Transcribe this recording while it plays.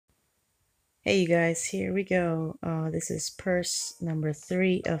Hey you guys, here we go. This is purse number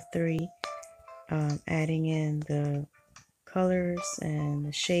 3 of 3. Adding in the colors and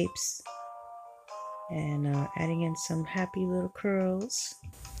the shapes and adding in some happy little curls.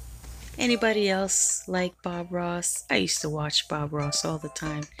 Anybody else like Bob Ross? I used to watch Bob Ross all the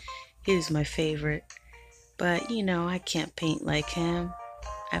time. He was my favorite. But you know, I can't paint like him.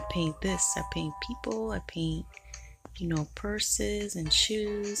 I paint this. I paint people. I paint, purses and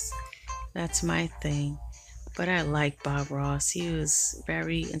shoes. That's my thing. But I like Bob Ross. He was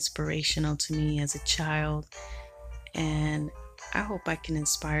very inspirational to me as a child. And I hope I can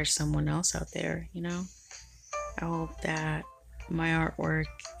inspire someone else out there. I hope that my artwork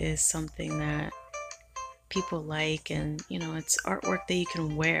is something that people like, and it's artwork that you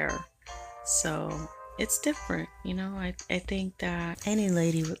can wear. So it's different. I think that any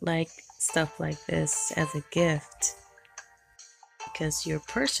lady would like stuff like this as a gift because you're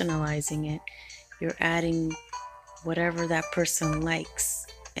personalizing it. You're adding whatever that person likes.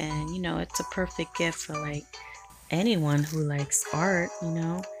 And it's a perfect gift for like anyone who likes art,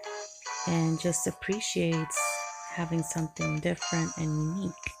 and just appreciates having something different and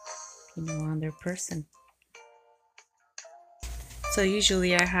unique, on their person. So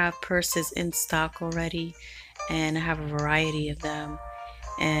usually I have purses in stock already, and I have a variety of them.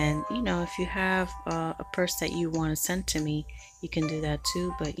 And if you have a purse that you want to send to me, you can do that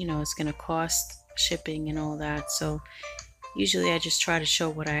too, but it's going to cost shipping and all that. So usually I just try to show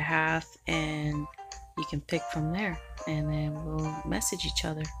what I have, and you can pick from there, and then we'll message each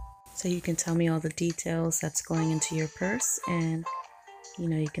other. So you can tell me all the details that's going into your purse, and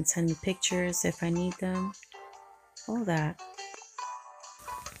you can send me pictures if I need them, all that.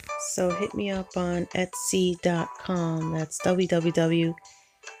 So hit me up on Etsy.com. That's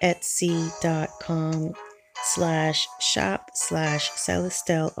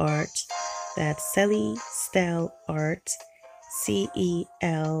www.etsy.com/shop/Celestelle Art. That's Celestelle Art.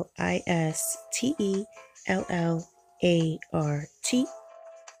 CELISTELLART.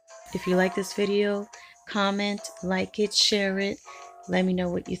 If you like this video, comment, like it, share it. Let me know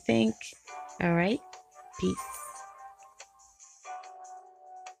what you think. All right. Peace.